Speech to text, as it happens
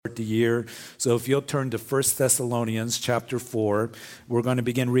the year. So if you'll turn to 1 Thessalonians chapter 4, we're going to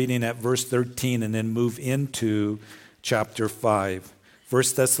begin reading at verse 13 and then move into chapter 5. 1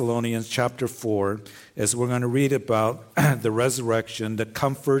 Thessalonians chapter 4, as we're going to read about the resurrection, the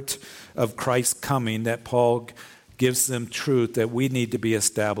comfort of Christ's coming, that Paul gives them truth that we need to be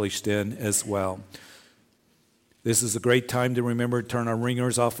established in as well. This is a great time to remember to turn our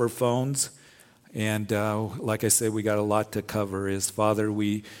ringers off our phones. And like I said, we got a lot to cover. Father,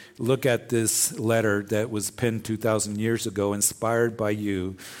 we look at this letter that was penned 2,000 years ago, inspired by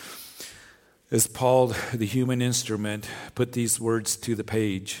you. As Paul, the human instrument, put these words to the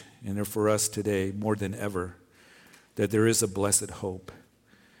page, and they're for us today more than ever, that there is a blessed hope.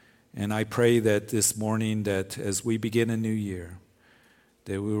 And I pray that this morning, that as we begin a new year,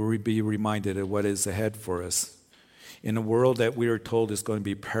 that we will be reminded of what is ahead for us. In a world that we are told is going to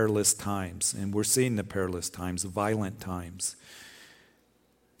be perilous times, and we're seeing the perilous times, violent times,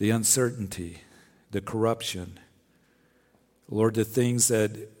 the uncertainty, the corruption. Lord, the things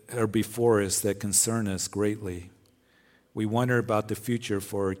that are before us that concern us greatly. We wonder about the future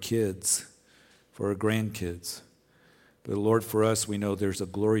for our kids, for our grandkids. But Lord, for us, we know there's a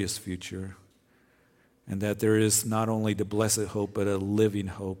glorious future, and that there is not only the blessed hope, but a living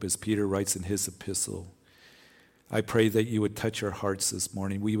hope, as Peter writes in his epistle. I pray that you would touch our hearts this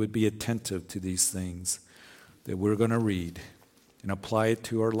morning. We would be attentive to these things that we're going to read and apply it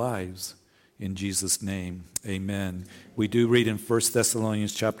to our lives. In Jesus' name, amen. We do read in 1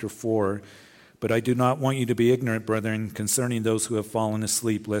 Thessalonians chapter 4, but I do not want you to be ignorant, brethren, concerning those who have fallen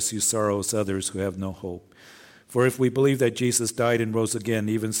asleep, lest you sorrow as others who have no hope. For if we believe that Jesus died and rose again,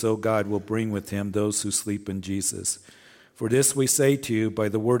 even so God will bring with him those who sleep in Jesus. For this we say to you by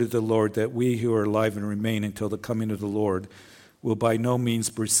the word of the Lord, that we who are alive and remain until the coming of the Lord will by no means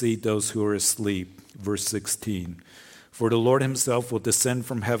precede those who are asleep. Verse 16. For the Lord himself will descend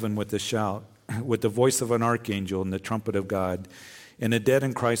from heaven with a shout, with the voice of an archangel and the trumpet of God. And the dead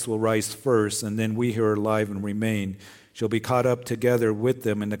in Christ will rise first, and then we who are alive and remain shall be caught up together with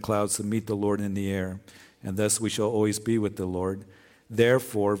them in the clouds to meet the Lord in the air. And thus we shall always be with the Lord.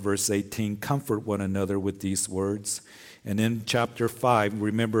 Therefore, verse 18, comfort one another with these words. And in chapter 5,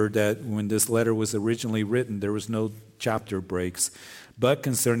 remember that when this letter was originally written, there was no chapter breaks. But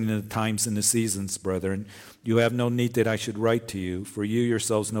concerning the times and the seasons, brethren, you have no need that I should write to you, for you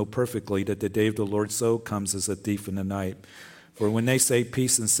yourselves know perfectly that the day of the Lord so comes as a thief in the night. For when they say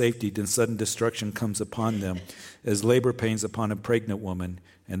peace and safety, then sudden destruction comes upon them, as labor pains upon a pregnant woman,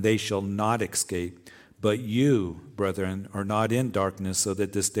 and they shall not escape. But you, brethren, are not in darkness, so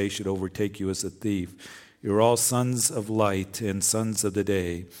that this day should overtake you as a thief. You are all sons of light and sons of the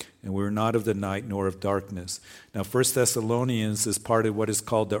day, and we are not of the night nor of darkness. Now, 1 Thessalonians is part of what is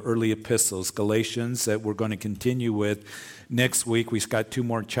called the early epistles. Galatians, that we're going to continue with next week. We've got 2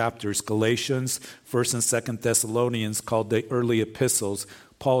 more chapters. Galatians, 1 and 2 Thessalonians, called the early epistles.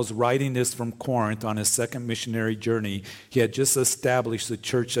 Paul's writing this from Corinth on his second missionary journey. He had just established the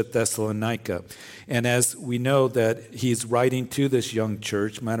church at Thessalonica. And as we know that he's writing to this young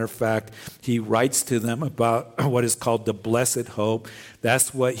church, matter of fact, he writes to them about what is called the blessed hope.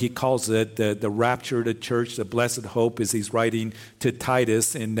 That's what he calls it, the rapture of the church. The blessed hope is he's writing to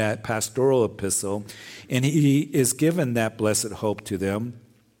Titus in that pastoral epistle. And he is given that blessed hope to them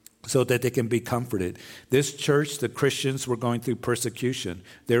so that they can be comforted. This church, the Christians, were going through persecution.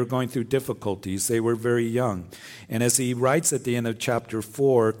 They were going through difficulties. They were very young. And as he writes at the end of chapter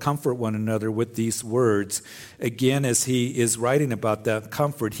 4, comfort one another with these words, again, as he is writing about that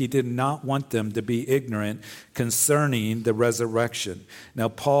comfort, he did not want them to be ignorant concerning the resurrection. Now,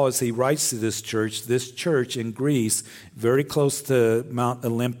 Paul, as he writes to this church in Greece, very close to Mount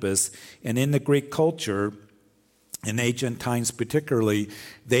Olympus, and in the Greek culture, in ancient times particularly,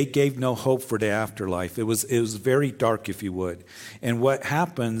 they gave no hope for the afterlife. It was very dark, if you would. And what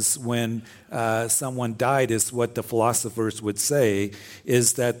happens when someone died is what the philosophers would say,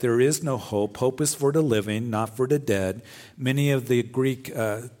 is that there is no hope. Hope is for the living, not for the dead. Many of the Greek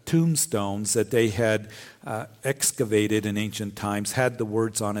tombstones that they had excavated in ancient times had the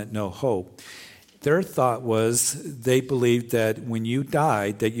words on it, no hope. Their thought was, they believed that when you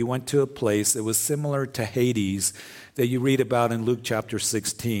died, that you went to a place that was similar to Hades that you read about in Luke chapter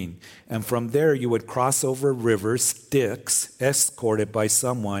 16. And from there you would cross over a river, Styx, escorted by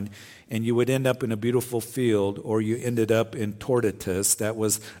someone, and you would end up in a beautiful field, or you ended up in Tortotus. That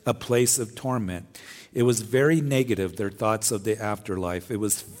was a place of torment. It was very negative, their thoughts of the afterlife. It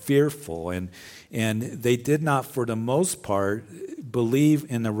was fearful, and they did not, for the most part, believe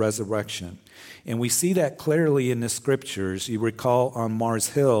in the resurrection. And we see that clearly in the scriptures. You recall on Mars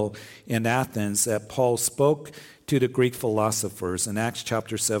Hill in Athens that Paul spoke to the Greek philosophers in Acts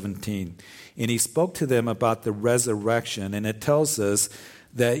chapter 17. And he spoke to them about the resurrection, and it tells us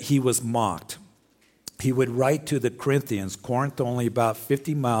that he was mocked. He would write to the Corinthians, Corinth only about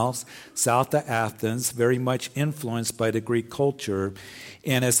 50 miles south of Athens, very much influenced by the Greek culture.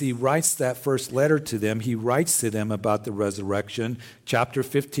 And as he writes that first letter to them, he writes to them about the resurrection. Chapter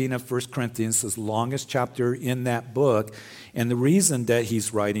 15 of 1 Corinthians is the longest chapter in that book. And the reason that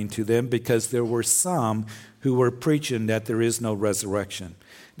he's writing to them, because there were some who were preaching that there is no resurrection.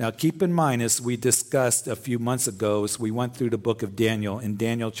 Now, keep in mind, as we discussed a few months ago, as we went through the book of Daniel, in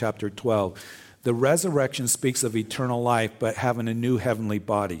Daniel chapter 12, the resurrection speaks of eternal life, but having a new heavenly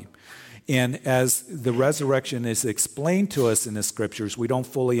body. And as the resurrection is explained to us in the scriptures, we don't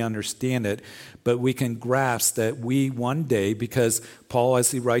fully understand it, but we can grasp that we one day, because Paul, as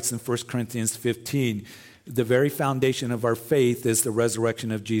he writes in 1 Corinthians 15, the very foundation of our faith is the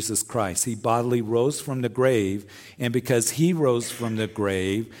resurrection of Jesus Christ. He bodily rose from the grave, and because he rose from the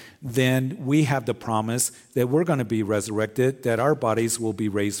grave, then we have the promise that we're going to be resurrected, that our bodies will be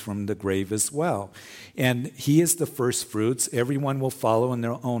raised from the grave as well. And he is the first fruits. Everyone will follow in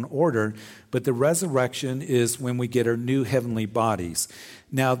their own order, but the resurrection is when we get our new heavenly bodies.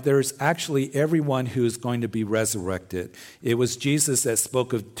 Now, there's actually everyone who is going to be resurrected. It was Jesus that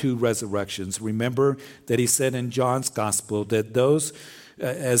spoke of two resurrections. Remember that he said in John's gospel that those,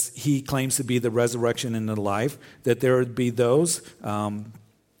 as he claims to be the resurrection and the life, that there would be those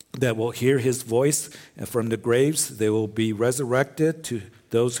that will hear his voice from the graves. They will be resurrected, to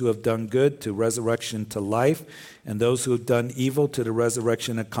those who have done good to resurrection to life, and those who have done evil to the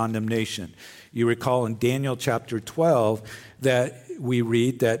resurrection of condemnation. You recall in Daniel chapter 12 that we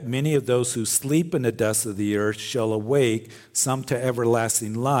read that many of those who sleep in the dust of the earth shall awake, some to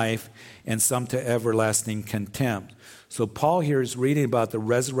everlasting life and some to everlasting contempt. So Paul here is reading about the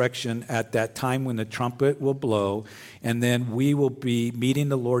resurrection at that time when the trumpet will blow, and then we will be meeting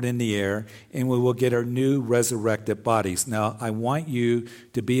the Lord in the air, and we will get our new resurrected bodies. Now, I want you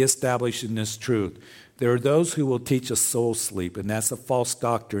to be established in this truth. There are those who will teach a soul sleep, and that's a false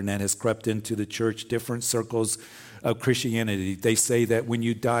doctrine that has crept into the church, different circles of Christianity. They say that when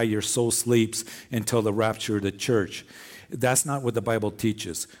you die, your soul sleeps until the rapture of the church. That's not what the Bible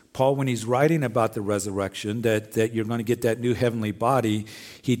teaches. Paul, when he's writing about the resurrection, that you're going to get that new heavenly body,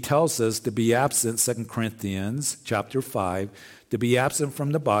 he tells us to be absent, 2 Corinthians chapter 5, to be absent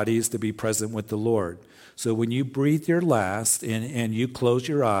from the body is to be present with the Lord. So when you breathe your last and you close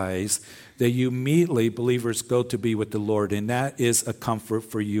your eyes, that you immediately, believers, go to be with the Lord. And that is a comfort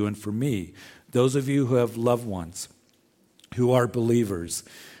for you and for me. Those of you who have loved ones who are believers,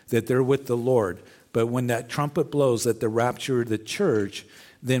 that they're with the Lord. But when that trumpet blows at the rapture of the church,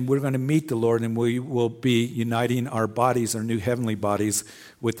 then we're going to meet the Lord, and we will be uniting our bodies, our new heavenly bodies,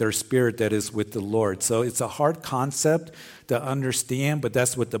 with our spirit that is with the Lord. So it's a hard concept to understand, but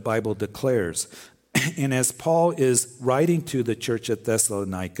that's what the Bible declares. And as Paul is writing to the church at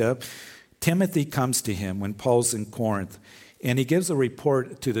Thessalonica, Timothy comes to him when Paul's in Corinth, and he gives a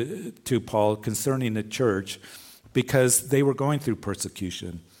report to Paul concerning the church because they were going through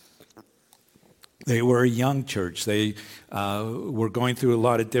persecution. They were a young church. They were going through a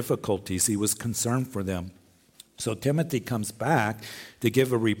lot of difficulties. He was concerned for them. So Timothy comes back to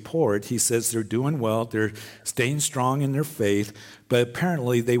give a report. He says they're doing well. They're staying strong in their faith. But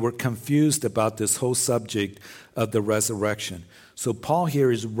apparently they were confused about this whole subject of the resurrection. So Paul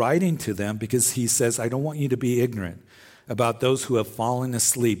here is writing to them because he says, I don't want you to be ignorant about those who have fallen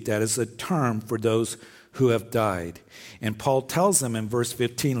asleep. That is a term for those who have died. And Paul tells them in verse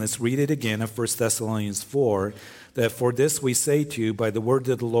 15, let's read it again of 1 Thessalonians 4, that for this we say to you by the word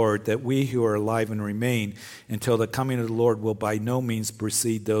of the Lord, that we who are alive and remain until the coming of the Lord will by no means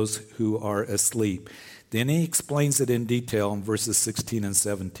precede those who are asleep. Then he explains it in detail in verses 16 and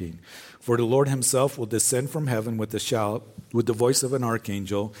 17. For the Lord himself will descend from heaven with a shout, with the voice of an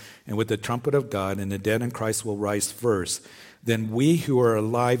archangel, and with the trumpet of God, and the dead in Christ will rise first. Then we who are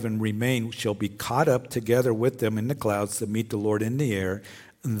alive and remain shall be caught up together with them in the clouds to meet the Lord in the air,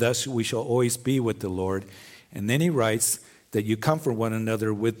 and thus we shall always be with the Lord. And then he writes that you comfort one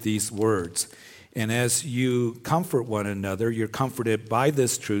another with these words. And as you comfort one another, you're comforted by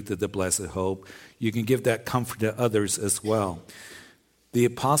this truth of the blessed hope. You can give that comfort to others as well. The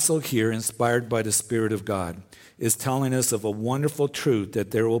apostle here, inspired by the Spirit of God, is telling us of a wonderful truth that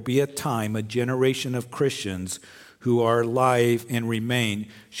there will be a time, a generation of Christians who are alive and remain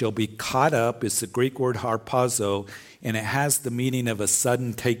shall be caught up. It's the Greek word harpazo, and it has the meaning of a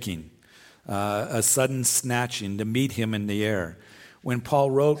sudden taking, a sudden snatching to meet him in the air. When Paul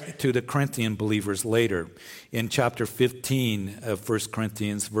wrote to the Corinthian believers later, in chapter 15 of 1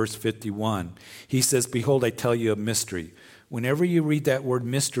 Corinthians, verse 51, he says, "Behold, I tell you a mystery." Whenever you read that word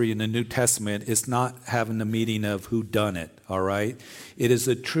mystery in the New Testament, it's not having the meaning of who done it, all right? It is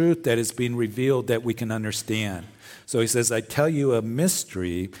a truth that is being revealed that we can understand. So he says, "I tell you a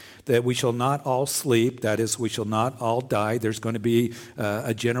mystery, that we shall not all sleep," that is, we shall not all die. There's going to be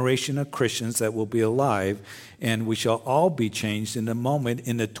a generation of Christians that will be alive, and we shall all be changed in a moment,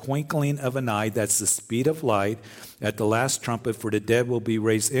 in the twinkling of an eye. That's the speed of light. At the last trumpet, for the dead will be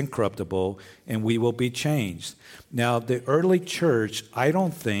raised incorruptible, and we will be changed. Now, the early church, I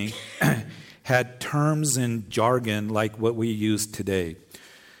don't think, had terms and jargon like what we use today.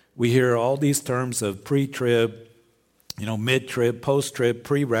 We hear all these terms of pre-trib, mid-trib, post-trib,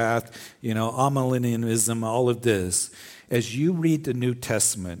 pre-wrath, amillennialism, all of this. As you read the New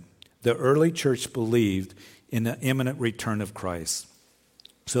Testament, the early church believed in the imminent return of Christ.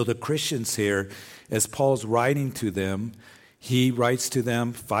 So the Christians here, as Paul's writing to them, he writes to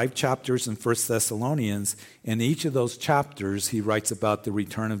them 5 chapters in 1 Thessalonians, and each of those chapters he writes about the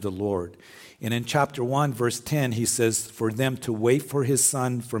return of the Lord. And in chapter 1, verse 10, he says, "For them to wait for his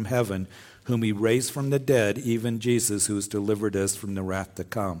Son from heaven, whom he raised from the dead, even Jesus, who has delivered us from the wrath to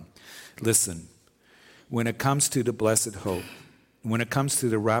come." Listen, when it comes to the blessed hope, when it comes to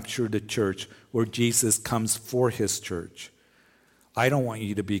the rapture of the church, where Jesus comes for his church, I don't want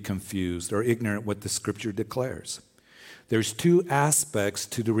you to be confused or ignorant what the scripture declares. There's 2 aspects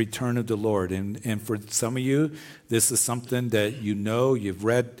to the return of the Lord. And for some of you, this is something that you've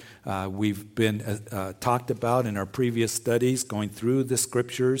read, we've been talked about in our previous studies, going through the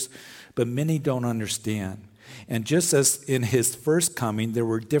scriptures, but many don't understand. And just as in his first coming, there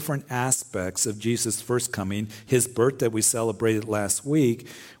were different aspects of Jesus' first coming, his birth that we celebrated last week,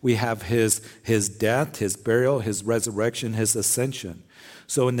 we have his death, his burial, his resurrection, his ascension.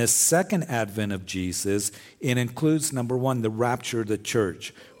 So in the second advent of Jesus, it includes, number 1, the rapture of the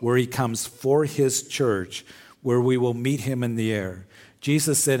church, where he comes for his church, where we will meet him in the air.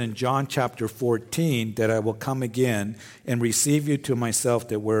 Jesus said in John chapter 14 that I will come again and receive you to myself,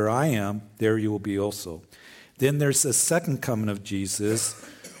 that where I am, there you will be also. Then there's the second coming of Jesus,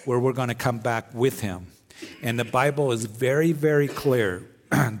 where we're going to come back with him. And the Bible is very, very clear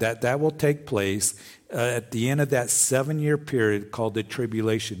that will take place at the end of that 7-year period called the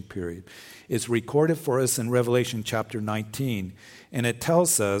tribulation period. It's recorded for us in Revelation chapter 19, and it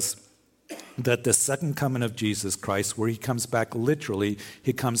tells us that the second coming of Jesus Christ, where he comes back literally,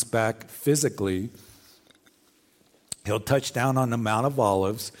 he comes back physically, he'll touch down on the Mount of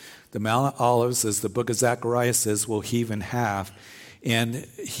Olives. The Mount of Olives, as the book of Zechariah says, will heave in half, and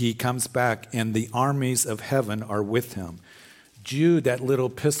he comes back, and the armies of heaven are with him. Jude, that little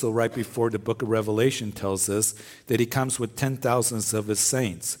epistle right before the book of Revelation, tells us that he comes with 10,000s of his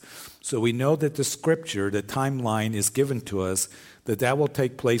saints. So we know that the scripture, the timeline is given to us, that will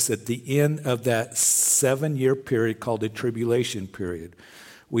take place at the end of that 7-year period called the tribulation period.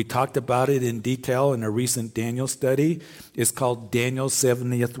 We talked about it in detail in a recent Daniel study. It's called Daniel's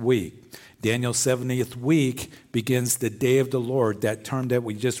 70th week. Daniel's 70th week begins the day of the Lord, that term that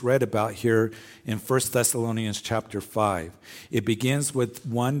we just read about here in 1 Thessalonians chapter 5. It begins with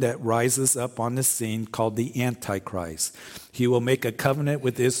one that rises up on the scene called the Antichrist. He will make a covenant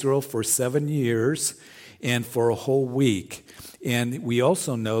with Israel for 7 years and for a whole week. And we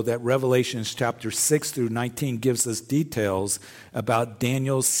also know that Revelation chapter 6 through 19 gives us details about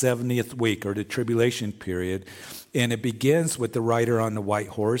Daniel's 70th week, or the tribulation period. And it begins with the rider on the white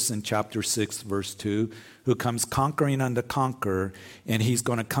horse in chapter 6, verse 2, who comes conquering unto conquer, and he's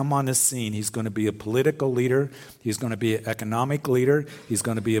going to come on the scene. He's going to be a political leader. He's going to be an economic leader. He's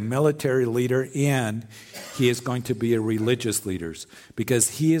going to be a military leader, and he is going to be a religious leader,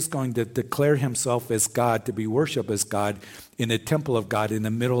 because he is going to declare himself as God, to be worshiped as God in the temple of God in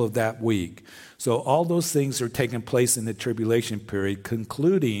the middle of that week. So all those things are taking place in the tribulation period,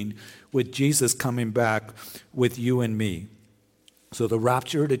 concluding with Jesus coming back with you and me. So the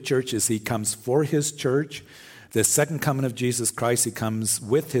rapture of the church is he comes for his church. The second coming of Jesus Christ, he comes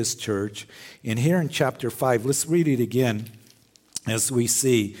with his church. And here in chapter 5, let's read it again as we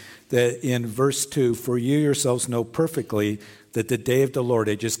see that in verse 2, "For you yourselves know perfectly that the day of the Lord,"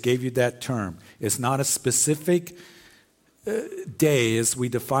 I just gave you that term. It's not a specific day as we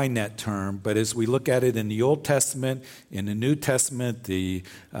define that term, but as we look at it in the Old Testament, in the New Testament, the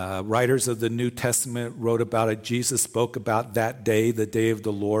writers of the New Testament wrote about it. Jesus spoke about that day, the day of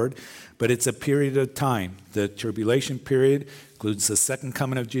the Lord. but it's a period of time. The tribulation period includes the second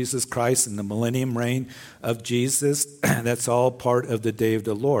coming of Jesus Christ and the millennium reign of Jesus. That's all part of the day of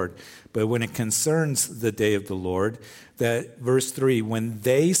the Lord. But when it concerns the day of the Lord, that verse 3, when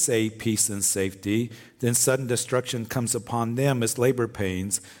they say peace and safety, then sudden destruction comes upon them as labor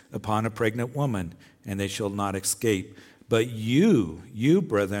pains upon a pregnant woman, and they shall not escape. But you,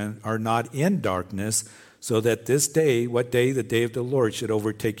 brethren, are not in darkness, so that this day, what day? The day of the Lord should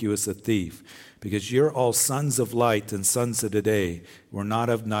overtake you as a thief. Because you're all sons of light and sons of the day. We're not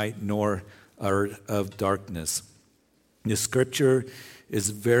of night nor are of darkness. The scripture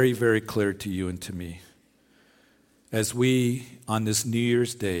is very, very clear to you and to me. As we, on this New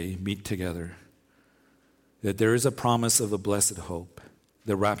Year's Day, meet together, that there is a promise of a blessed hope,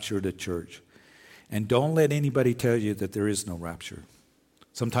 the rapture of the church. And don't let anybody tell you that there is no rapture.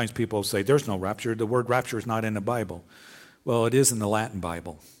 Sometimes people say, there's no rapture. The word rapture is not in the Bible. Well, it is in the Latin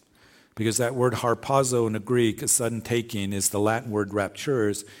Bible. Because that word harpazo in the Greek, a sudden taking, is the Latin word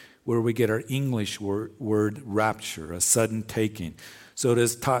raptures, where we get our English word rapture, a sudden taking. So it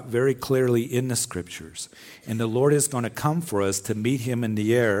is taught very clearly in the scriptures. And the Lord is going to come for us to meet him in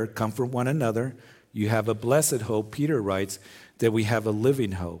the air, comfort one another. You have a blessed hope, Peter writes, that we have a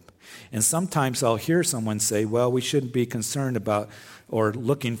living hope. And sometimes I'll hear someone say, well, we shouldn't be concerned about or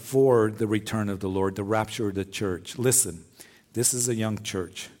looking for the return of the Lord, the rapture of the church. Listen, this is a young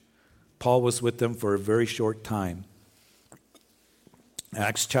church. Paul was with them for a very short time.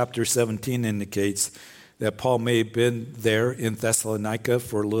 Acts chapter 17 indicates that Paul may have been there in Thessalonica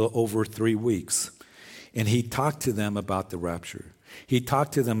for a little over 3 weeks. And he talked to them about the rapture. He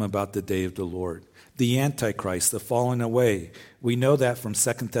talked to them about the day of the Lord, the Antichrist, the falling away. We know that from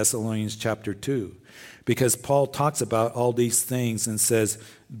 2 Thessalonians chapter 2, because Paul talks about all these things and says,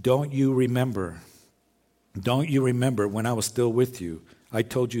 don't you remember when I was still with you, I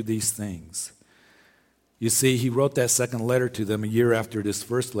told you these things. You see, he wrote that second letter to them a year after this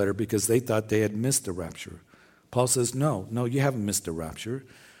first letter because they thought they had missed the rapture. Paul says, no, you haven't missed the rapture.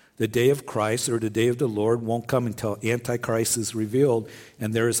 The day of Christ or the day of the Lord won't come until Antichrist is revealed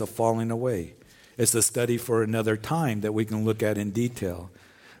and there is a falling away. It's a study for another time that we can look at in detail.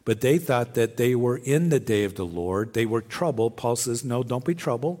 But they thought that they were in the day of the Lord. They were troubled. Paul says, no, don't be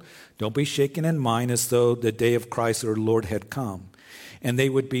troubled. Don't be shaken in mind as though the day of Christ or Lord had come. And they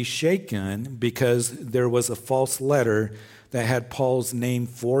would be shaken because there was a false letter that had Paul's name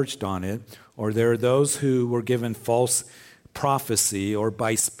forged on it, or there are those who were given false prophecy, or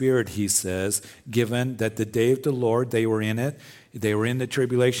by spirit, he says, given that the day of the Lord, they were in it. They were in the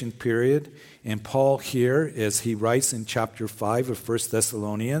tribulation period. And Paul here, as he writes in chapter 5 of 1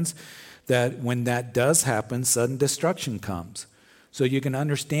 Thessalonians, that when that does happen, sudden destruction comes. So you can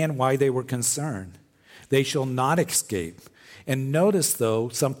understand why they were concerned. They shall not escape. And notice, though,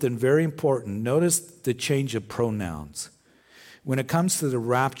 something very important. Notice the change of pronouns. When it comes to the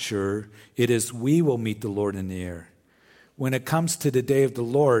rapture, it is we will meet the Lord in the air. When it comes to the day of the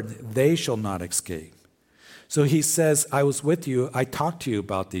Lord, they shall not escape. So he says, I was with you, I talked to you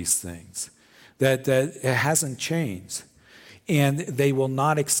about these things, that it hasn't changed. And they will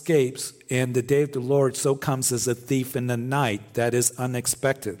not escape, and the day of the Lord so comes as a thief in the night, that is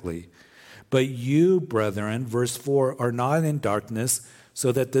unexpectedly. But you, brethren, verse 4, are not in darkness,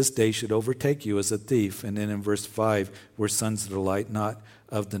 so that this day should overtake you as a thief. And then in verse 5, we're sons of the light, not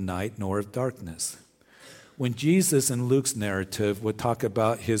of the night, nor of darkness. When Jesus in Luke's narrative would talk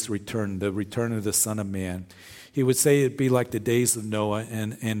about his return, the return of the Son of Man, he would say it'd be like the days of Noah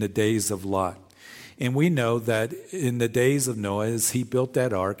and the days of Lot. And we know that in the days of Noah, as he built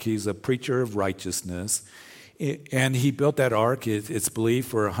that ark, he's a preacher of righteousness. And he built that ark, it's believed,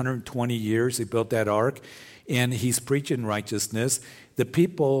 for 120 years. He built that ark, and he's preaching righteousness. The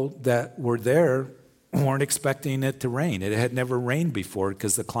people that were there weren't expecting it to rain. It had never rained before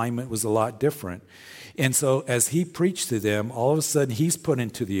because the climate was a lot different. And so as he preached to them, all of a sudden he's put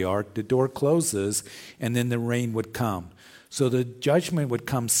into the ark, the door closes, and then the rain would come. So the judgment would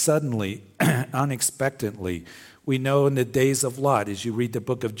come suddenly, unexpectedly. We know in the days of Lot, as you read the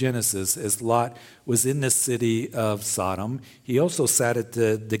book of Genesis, as Lot was in the city of Sodom, he also sat at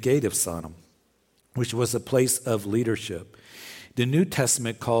the gate of Sodom, which was a place of leadership. The New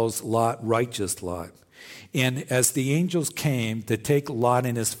Testament calls Lot righteous Lot. And as the angels came to take Lot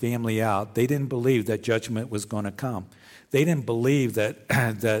and his family out, they didn't believe that judgment was going to come. They didn't believe that,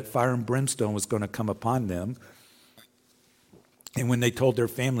 that fire and brimstone was going to come upon them. And when they told their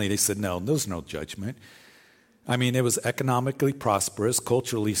family, they said, no, there's no judgment. I mean, it was economically prosperous,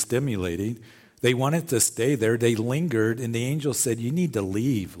 culturally stimulating. They wanted to stay there. They lingered, and the angel said, you need to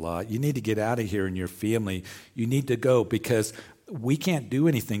leave, Lot. You need to get out of here and your family. You need to go because we can't do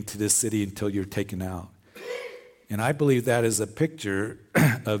anything to this city until you're taken out. And I believe that is a picture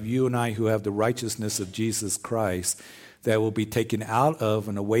of you and I who have the righteousness of Jesus Christ that will be taken out of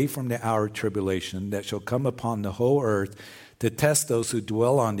and away from the hour of tribulation that shall come upon the whole earth to test those who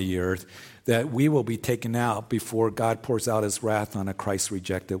dwell on the earth, that we will be taken out before God pours out his wrath on a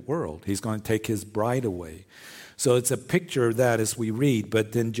Christ-rejected world. He's going to take his bride away. So it's a picture of that as we read,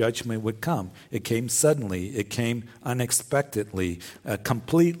 but then judgment would come. It came suddenly. It came unexpectedly,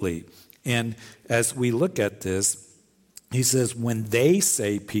 completely. And as we look at this, he says, when they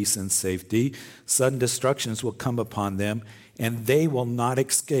say peace and safety, sudden destructions will come upon them, and they will not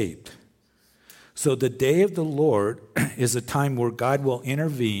escape. So the day of the Lord is a time where God will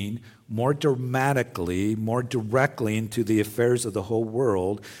intervene more dramatically, more directly into the affairs of the whole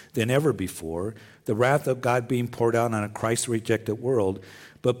world than ever before. The wrath of God being poured out on a Christ-rejected world.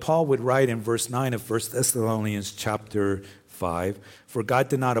 But Paul would write in verse 9 of 1 Thessalonians chapter 5, for God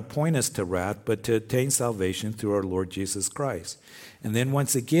did not appoint us to wrath, but to attain salvation through our Lord Jesus Christ. And then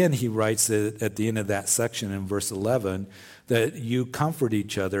once again, he writes at the end of that section in verse 11, that you comfort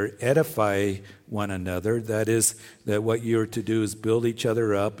each other, edify one another. That is, that what you are to do is build each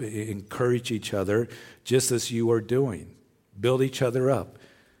other up, encourage each other, just as you are doing. Build each other up.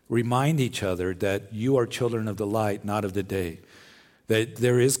 Remind each other that you are children of the light, not of the day. That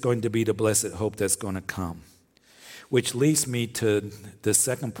there is going to be the blessed hope that's going to come. Which leads me to the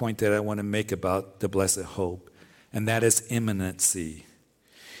second point that I want to make about the blessed hope, and that is imminency.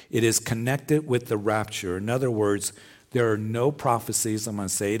 It is connected with the rapture. In other words, there are no prophecies, I'm going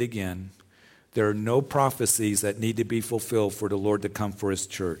to say it again, there are no prophecies that need to be fulfilled for the Lord to come for his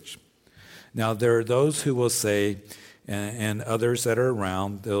church. Now, there are those who will say, and others that are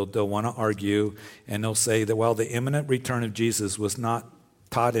around, they'll want to argue, and they'll say that, well, the imminent return of Jesus was not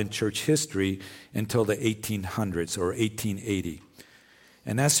taught in church history until the 1800s or 1880.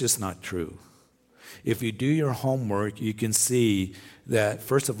 And that's just not true. If you do your homework, you can see that,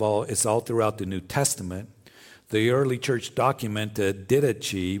 first of all, it's all throughout the New Testament. The early church document,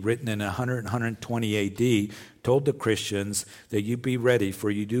 Didache, written in 120 AD, told the Christians that you be ready,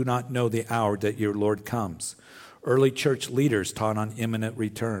 for you do not know the hour that your Lord comes. Early church leaders taught on imminent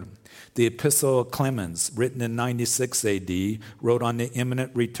return. The Epistle of Clemens, written in 96 AD, wrote on the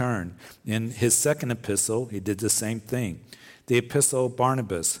imminent return. In his second epistle, he did the same thing. The Epistle of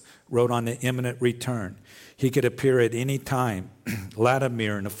Barnabas wrote on the imminent return. He could appear at any time.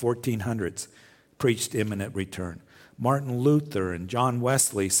 Latimer in the 1400s preached imminent return. Martin Luther and John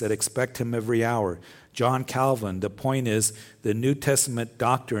Wesley said, expect him every hour. John Calvin, the point is, the New Testament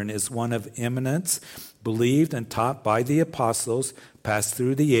doctrine is one of imminence, believed and taught by the apostles, passed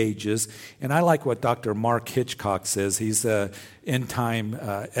through the ages. And I like what Dr. Mark Hitchcock says. He's an end-time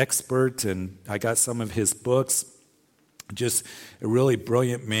expert, and I got some of his books. Just a really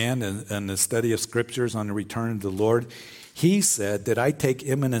brilliant man in the study of scriptures on the return of the Lord. He said that I take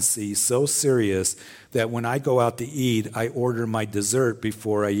imminency so serious that when I go out to eat, I order my dessert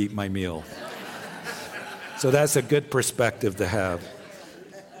before I eat my meal. So that's a good perspective to have.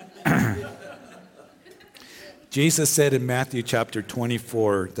 Jesus said in Matthew chapter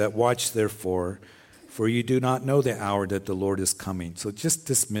 24 that watch therefore, for you do not know the hour that the Lord is coming. So just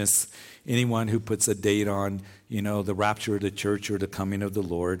dismiss anyone who puts a date on, the rapture of the church or the coming of the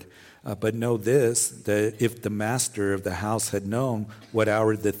Lord. But know this, that if the master of the house had known what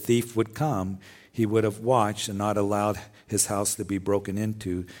hour the thief would come, he would have watched and not allowed his house to be broken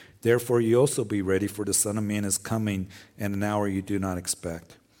into. Therefore you also be ready, for the Son of Man is coming in an hour you do not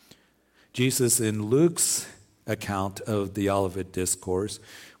expect. Jesus, in Luke's account of the Olivet Discourse,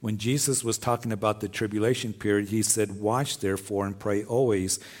 when Jesus was talking about the tribulation period, he said, watch therefore and pray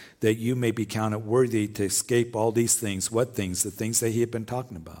always that you may be counted worthy to escape all these things. What things? The things that he had been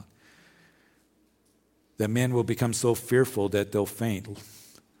talking about. That men will become so fearful that they'll faint.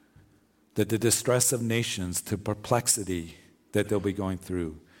 That the distress of nations, the perplexity that they'll be going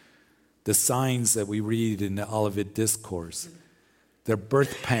through. The signs that we read in the Olivet Discourse. Their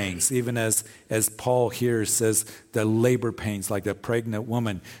birth pangs, even as Paul here says, the labor pains like a pregnant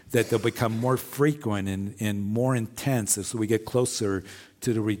woman, that they'll become more frequent and more intense as we get closer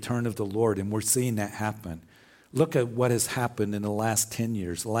to the return of the Lord. And we're seeing that happen. Look at what has happened in the last 10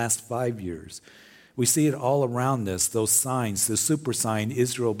 years, the last 5 years. We see it all around us, those signs, the super sign,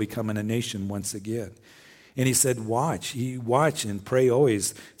 Israel becoming a nation once again. And he said, watch and pray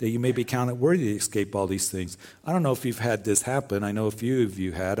always that you may be counted worthy to escape all these things. I don't know if you've had this happen. I know a few of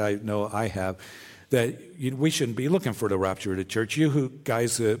you had. I know I have. That we shouldn't be looking for the rapture of the church. You who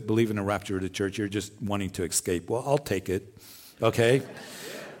guys believe in the rapture of the church, you're just wanting to escape. Well, I'll take it, okay?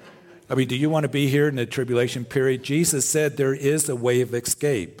 I mean, do you want to be here in the tribulation period? Jesus said there is a way of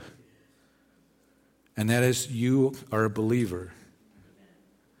escape. And that is you are a believer.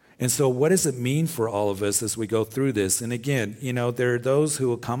 And so what does it mean for all of us as we go through this? And again, there are those who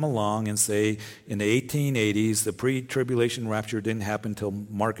will come along and say in the 1880s, the pre-tribulation rapture didn't happen until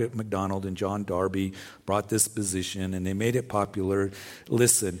Margaret MacDonald and John Darby brought this position and they made it popular.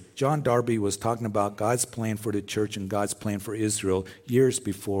 Listen, John Darby was talking about God's plan for the church and God's plan for Israel years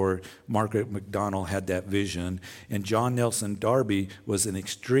before Margaret MacDonald had that vision. And John Nelson Darby was an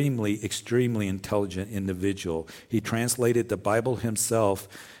extremely, extremely intelligent individual. He translated the Bible himself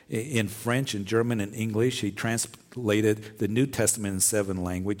in French and German and English. He translated the New Testament in 7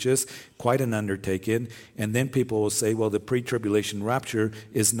 languages, quite an undertaking. And then people will say, well, the pre-tribulation rapture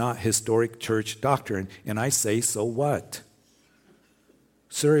is not historic church doctrine. And I say, so what?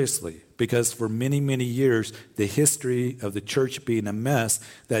 Seriously, because for many, many years, the history of the church being a mess,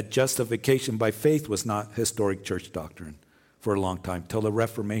 that justification by faith was not historic church doctrine for a long time, till the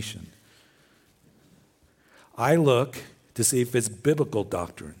Reformation. I look to see if it's biblical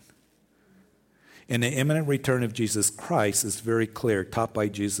doctrine. And the imminent return of Jesus Christ is very clear, taught by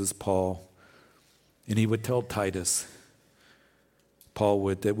Jesus, Paul. And he would tell Titus, Paul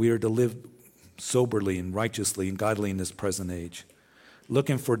would, that we are to live soberly and righteously and godly in this present age,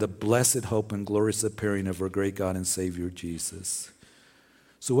 looking for the blessed hope and glorious appearing of our great God and Savior Jesus.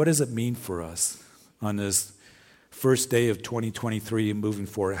 So what does it mean for us on this first day of 2023 and moving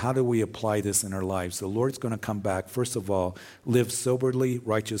forward? How do we apply this in our lives? The Lord's going to come back. First of all, live soberly,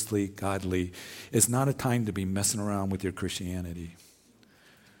 righteously, godly. It's not a time to be messing around with your Christianity.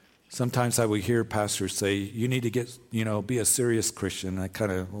 Sometimes I would hear pastors say, you need to be a serious Christian. And I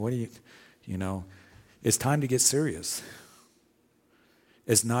kind of, it's time to get serious.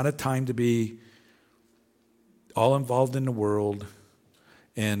 It's not a time to be all involved in the world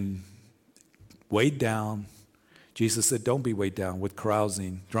and weighed down. Jesus said, don't be weighed down with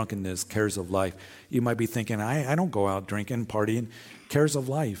carousing, drunkenness, cares of life. You might be thinking, I don't go out drinking, partying. Cares of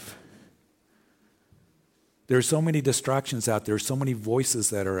life. There are so many distractions out there, so many voices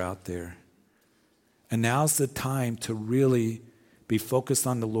that are out there. And now's the time to really be focused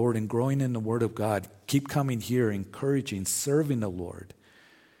on the Lord and growing in the Word of God. Keep coming here, encouraging, serving the Lord.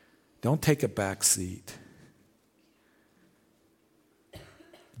 Don't take a back seat.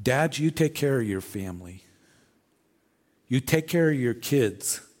 Dads, you take care of your family. You take care of your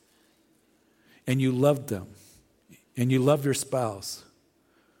kids, and you love them, and you love your spouse,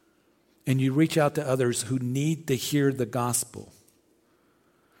 and you reach out to others who need to hear the gospel.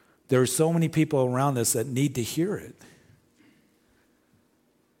 There are so many people around us that need to hear it.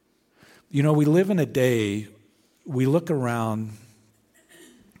 We live in a day, we look around,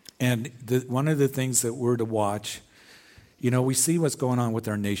 and one of the things that we're to watch, we see what's going on with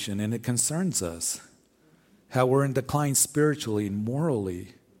our nation, and it concerns us. How we're in decline spiritually and morally.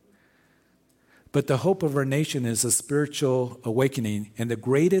 But the hope of our nation is a spiritual awakening, and the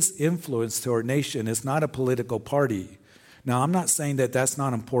greatest influence to our nation is not a political party. Now, I'm not saying that that's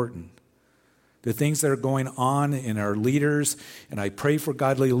not important. The things that are going on in our leaders, and I pray for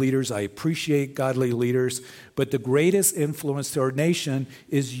godly leaders, I appreciate godly leaders, but the greatest influence to our nation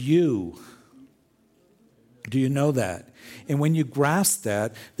is you. Do you know that? And when you grasp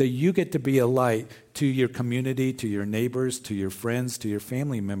that you get to be a light to your community, to your neighbors, to your friends, to your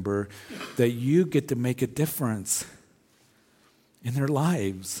family member, that you get to make a difference in their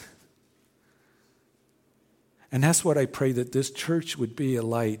lives. And that's what I pray, that this church would be a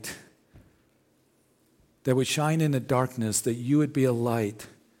light that would shine in the darkness, that you would be a light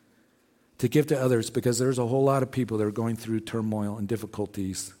to give to others, because there's a whole lot of people that are going through turmoil and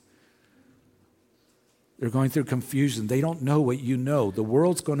difficulties. They're going through confusion. They don't know what you know. The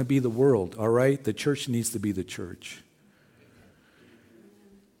world's going to be the world, all right? The church needs to be the church.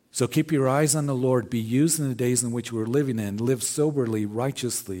 So keep your eyes on the Lord. Be used in the days in which we're living in. Live soberly,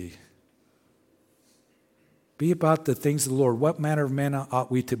 righteously. Be about the things of the Lord. What manner of men ought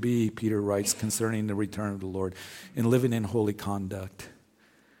we to be, Peter writes, concerning the return of the Lord, and living in holy conduct.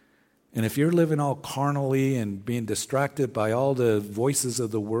 And if you're living all carnally and being distracted by all the voices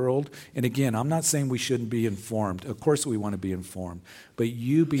of the world, and again, I'm not saying we shouldn't be informed. Of course we want to be informed. But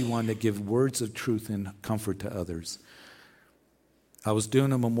you be one to give words of truth and comfort to others. I was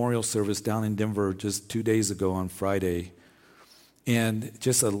doing a memorial service down in Denver just 2 days ago on Friday. And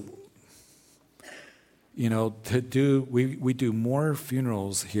just we do more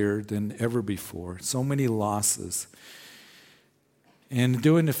funerals here than ever before. So many losses. And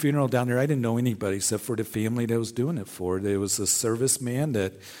doing the funeral down there, I didn't know anybody except for the family that I was doing it for. There was a serviceman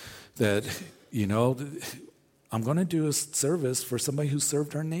that I'm going to do a service for somebody who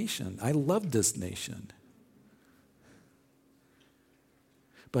served our nation. I love this nation.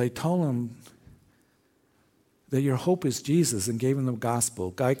 But I told him that your hope is Jesus and gave him the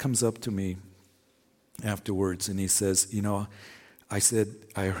gospel. Guy comes up to me afterwards and he says, I said,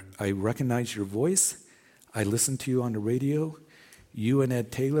 I recognize your voice. I listened to you on the radio. You and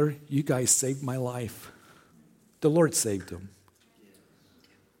Ed Taylor, you guys saved my life. The Lord saved him.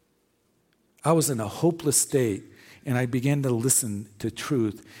 I was in a hopeless state, and I began to listen to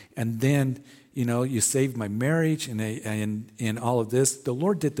truth. And then, you saved my marriage and all of this. The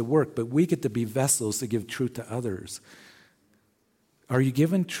Lord did the work, but we get to be vessels to give truth to others. Are you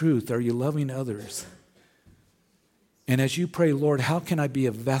giving truth? Are you loving others? And as you pray, Lord, how can I be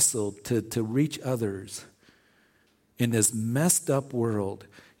a vessel to reach others in this messed up world?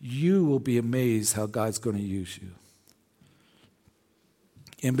 You will be amazed how God's going to use you.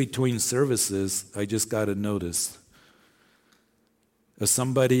 In between services, I just got a notice. As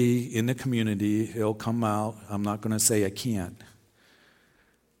somebody in the community, it'll come out, I'm not going to say I can't,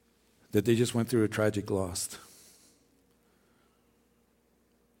 that they just went through a tragic loss.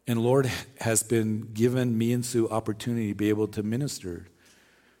 And Lord has been given me and Sue opportunity to be able to minister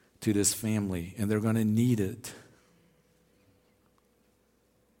to this family, and they're going to need it.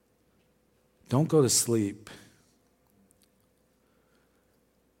 Don't go to sleep.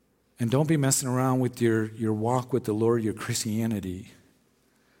 And don't be messing around with your walk with the Lord, your Christianity.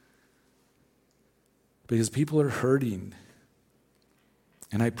 Because people are hurting.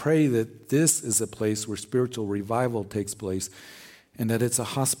 And I pray that this is a place where spiritual revival takes place and that it's a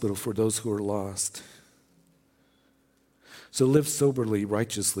hospital for those who are lost. So live soberly,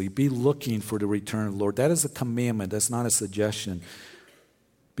 righteously. Be looking for the return of the Lord. That is a commandment. That's not a suggestion.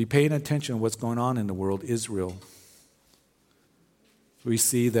 Be paying attention to what's going on in the world, Israel. We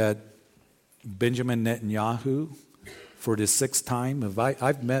see that Benjamin Netanyahu, for the sixth time,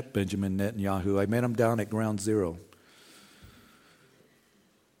 I've met Benjamin Netanyahu. I met him down at Ground Zero.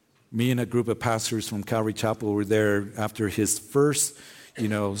 Me and a group of pastors from Calvary Chapel were there after his first,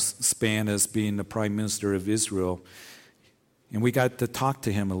 span as being the prime minister of Israel. And we got to talk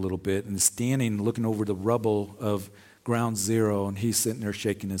to him a little bit and standing, looking over the rubble of Ground Zero, and he's sitting there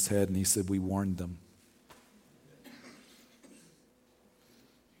shaking his head, and he said, we warned them.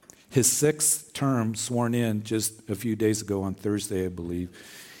 His sixth term sworn in just a few days ago on Thursday, I believe.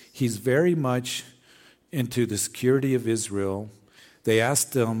 He's very much into the security of Israel. They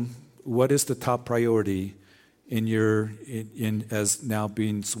asked him, what is the top priority in as now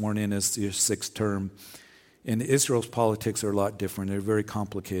being sworn in as your sixth term? And Israel's politics are a lot different. They're very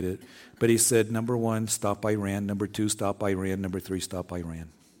complicated. But he said, number one, stop Iran. Number two, stop Iran. Number three, stop Iran.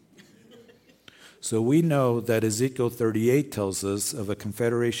 So we know that Ezekiel 38 tells us of a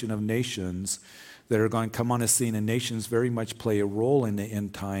confederation of nations that are going to come on the scene, and nations very much play a role in the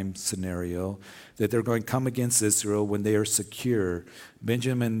end time scenario, that they're going to come against Israel when they are secure.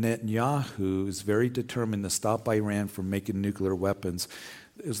 Benjamin Netanyahu is very determined to stop Iran from making nuclear weapons.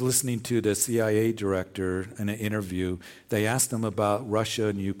 I was listening to the CIA director in an interview. They asked him about Russia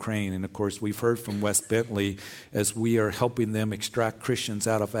and Ukraine. And of course, we've heard from Wes Bentley as we are helping them extract Christians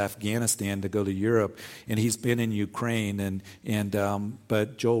out of Afghanistan to go to Europe. And he's been in Ukraine.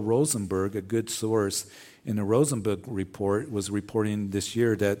 But Joel Rosenberg, a good source in the Rosenberg report, was reporting this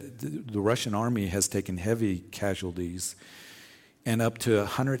year that the Russian army has taken heavy casualties. And up to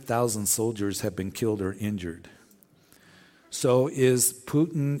 100,000 soldiers have been killed or injured. So is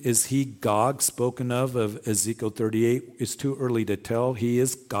Putin, is he Gog spoken of Ezekiel 38? It's too early to tell. He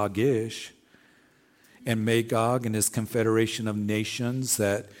is Gogish. And Magog and his confederation of nations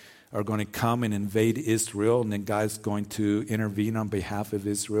that are going to come and invade Israel, and then God's going to intervene on behalf of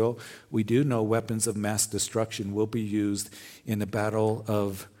Israel. We do know weapons of mass destruction will be used in the battle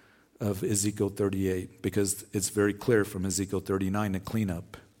of Ezekiel 38, because it's very clear from Ezekiel 39, the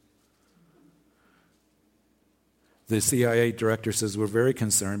cleanup. The CIA director says we're very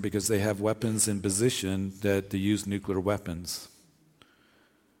concerned because they have weapons in position that they use nuclear weapons.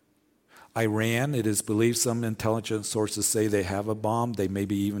 Iran, it is believed, some intelligence sources say they have a bomb. They may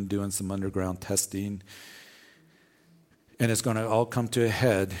be even doing some underground testing. And it's going to all come to a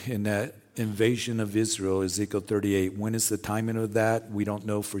head in that invasion of Israel, Ezekiel 38. When is the timing of that? We don't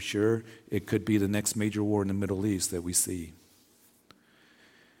know for sure. It could be the next major war in the Middle East that we see.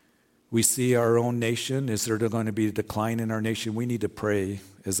 We see our own nation. Is there going to be a decline in our nation? We need to pray.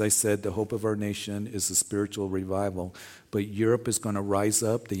 As I said, the hope of our nation is a spiritual revival. But Europe is going to rise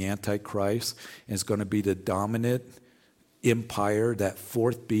up, the Antichrist, and it's going to be the dominant empire, that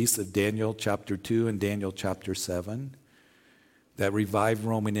fourth beast of Daniel chapter 2 and Daniel chapter 7. that revived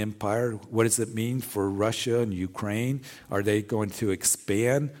Roman Empire. What does it mean for Russia and Ukraine? Are they going to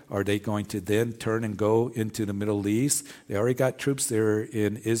expand? Are they going to then turn and go into the Middle East? They already got troops there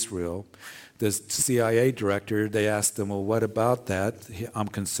in Israel. The CIA director, they asked him, well, what about that? I'm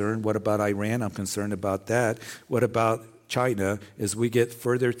concerned. What about Iran? I'm concerned about that. What about China? As we get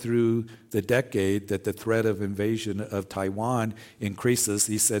further through the decade that the threat of invasion of Taiwan increases,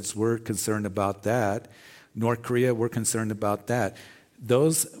 he says, we're concerned about that. North Korea, we're concerned about that.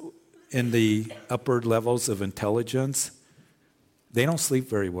 Those in the upper levels of intelligence, they don't sleep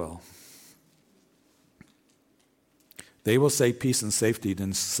very well. They will say peace and safety,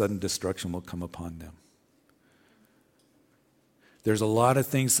 then sudden destruction will come upon them. There's a lot of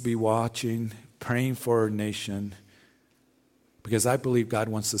things to be watching, praying for our nation, because I believe God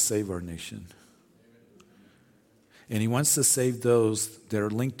wants to save our nation. And He wants to save those that are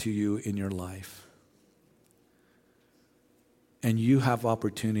linked to you in your life. And you have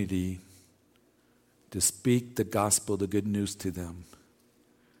opportunity to speak the gospel, the good news to them,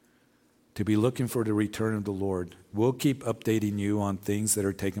 to be looking for the return of the Lord. We'll keep updating you on things that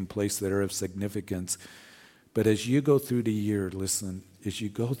are taking place that are of significance. But as you go through the year, listen, as you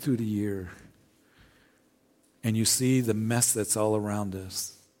go through the year and you see the mess that's all around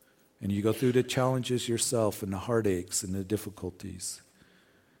us, and you go through the challenges yourself and the heartaches and the difficulties,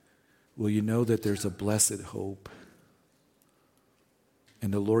 will you know that there's a blessed hope?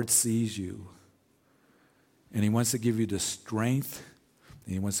 And the Lord sees you. And He wants to give you the strength,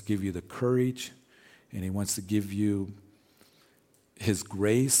 and He wants to give you the courage, and He wants to give you His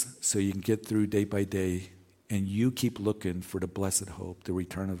grace so you can get through day by day, and you keep looking for the blessed hope, the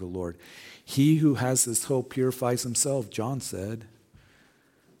return of the Lord. He who has this hope purifies himself, John said.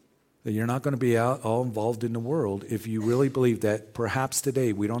 That you're not going to be all involved in the world if you really believe that perhaps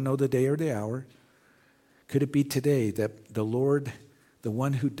today, we don't know the day or the hour, could it be today that the Lord, the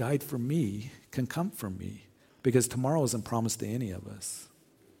one who died for me, can come for me? Because tomorrow isn't promised to any of us.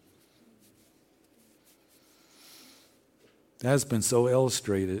 That has been so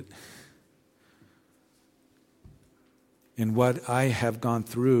illustrated in what I have gone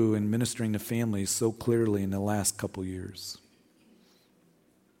through in ministering to families so clearly in the last couple years.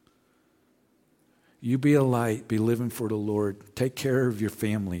 You be a light, be living for the Lord. Take care of your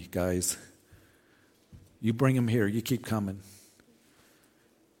family, guys. You bring them here, you keep coming.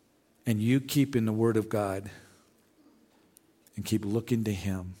 And you keep in the Word of God and keep looking to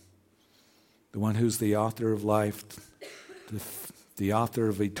Him, the one who's the author of life, the author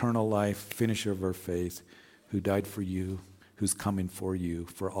of eternal life, finisher of our faith, who died for you, who's coming for you,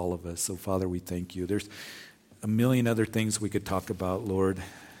 for all of us. So, Father, we thank you. There's a million other things we could talk about, Lord,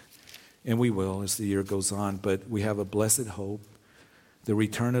 and we will as the year goes on, but we have a blessed hope, the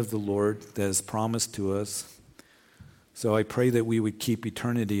return of the Lord that is promised to us. So I pray that we would keep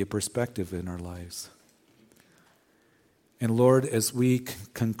eternity a perspective in our lives. And Lord, as we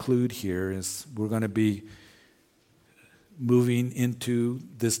conclude here, as we're going to be moving into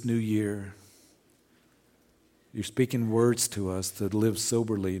this new year, you're speaking words to us to live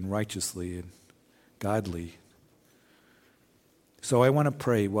soberly and righteously and godly. So I want to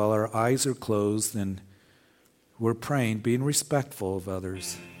pray while our eyes are closed and we're praying, being respectful of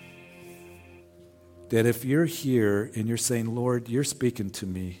others, that if you're here and you're saying, Lord, you're speaking to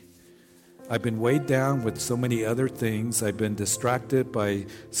me. I've been weighed down with so many other things. I've been distracted by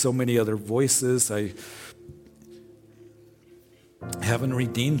so many other voices. I haven't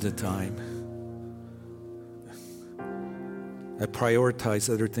redeemed the time. I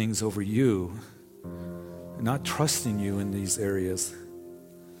prioritize other things over you, not trusting you in these areas.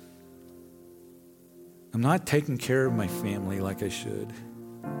 I'm not taking care of my family like I should.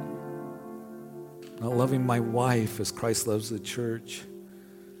 Not loving my wife as Christ loves the church.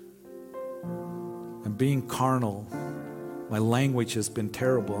 I'm being carnal. My language has been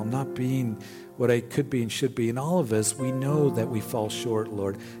terrible. I'm not being what I could be and should be. And all of us, we know that we fall short,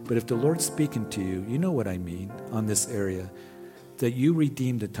 Lord. But if the Lord's speaking to you, you know what I mean on this area. That you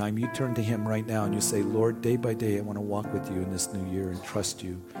redeem the time. You turn to Him right now and you say, Lord, day by day, I want to walk with you in this new year and trust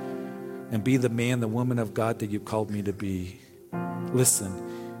you. And be the man, the woman of God that you've called me to be. Listen.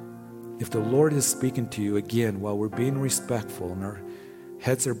 If the Lord is speaking to you again while we're being respectful and our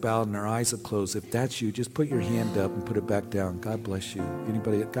heads are bowed and our eyes are closed, if that's you, just put your hand up and put it back down. God bless you.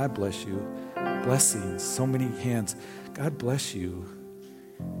 Anybody? God bless you. Blessings. So many hands. God bless you.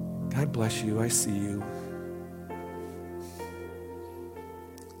 God bless you. I see you.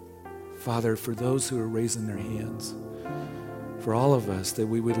 Father, for those who are raising their hands, for all of us, that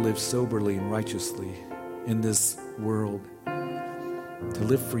we would live soberly and righteously in this world. To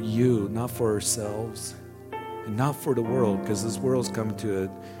live for you, not for ourselves. And not for the world, because this world's coming to a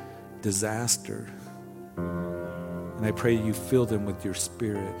disaster. And I pray you fill them with your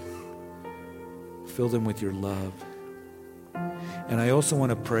Spirit. Fill them with your love. And I also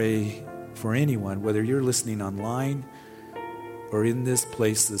want to pray for anyone, whether you're listening online or in this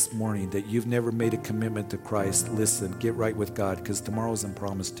place this morning, that you've never made a commitment to Christ. Listen, get right with God, because tomorrow isn't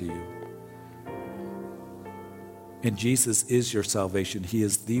promised to you. And Jesus is your salvation. He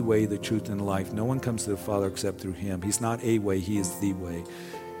is the way, the truth, and the life. No one comes to the Father except through him. He's not a way, he is the way.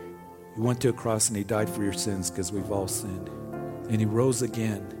 He went to a cross and he died for your sins because we've all sinned. And he rose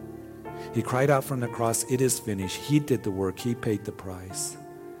again. He cried out from the cross, "It is finished." He did the work. He paid the price.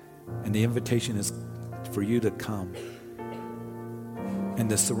 And the invitation is for you to come and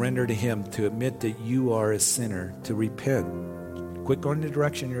to surrender to him, to admit that you are a sinner, to repent, quit going the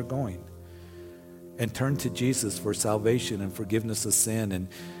direction you're going, and turn to Jesus for salvation and forgiveness of sin and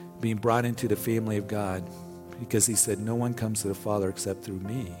being brought into the family of God, because he said, "No one comes to the Father except through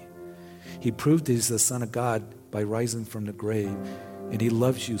me." He proved he's the Son of God by rising from the grave, and he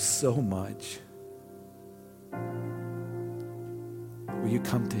loves you so much. Will you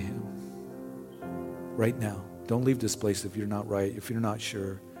come to him right now? Don't leave this place if you're not right, if you're not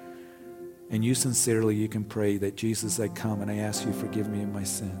sure. And you sincerely, you can pray that, "Jesus, I come and I ask you forgive me of my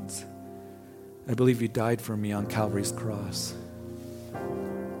sins. I believe you died for me on Calvary's cross.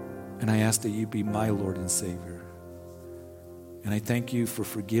 And I ask that you be my Lord and Savior. And I thank you for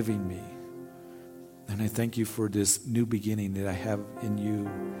forgiving me. And I thank you for this new beginning that I have in you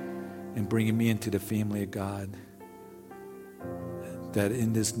and bringing me into the family of God. That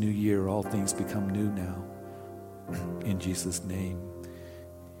in this new year, all things become new now. In Jesus' name."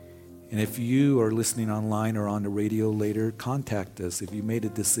 And if you are listening online or on the radio later, contact us if you made a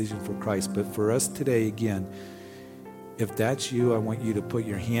decision for Christ. But for us today, again, if that's you, I want you to put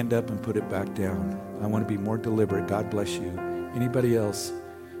your hand up and put it back down. I want to be more deliberate. God bless you. Anybody else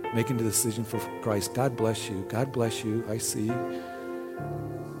making the decision for Christ? God bless you. God bless you. I see.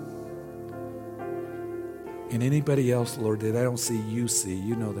 And anybody else, Lord, that I don't see, you see.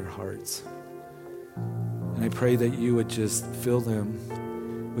 You know their hearts. And I pray that you would just fill them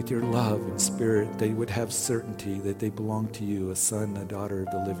with your love and Spirit. They would have certainty that they belong to you, a son, a daughter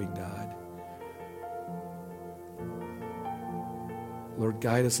of the living God. Lord,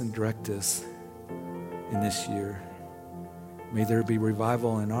 guide us and direct us in this year. May there be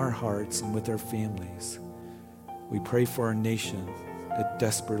revival in our hearts and with our families. We pray for our nation that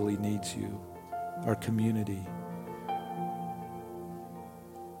desperately needs you, our community.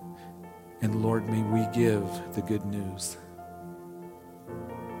 And Lord, may we give the good news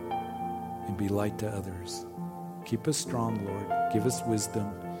and be light to others. Keep us strong, Lord. Give us wisdom.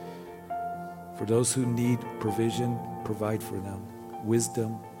 For those who need provision, provide for them.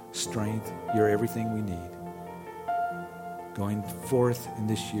 Wisdom, strength, you're everything we need. Going forth in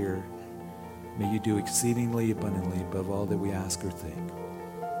this year, may you do exceedingly abundantly above all that we ask or think.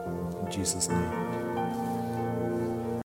 In Jesus' name.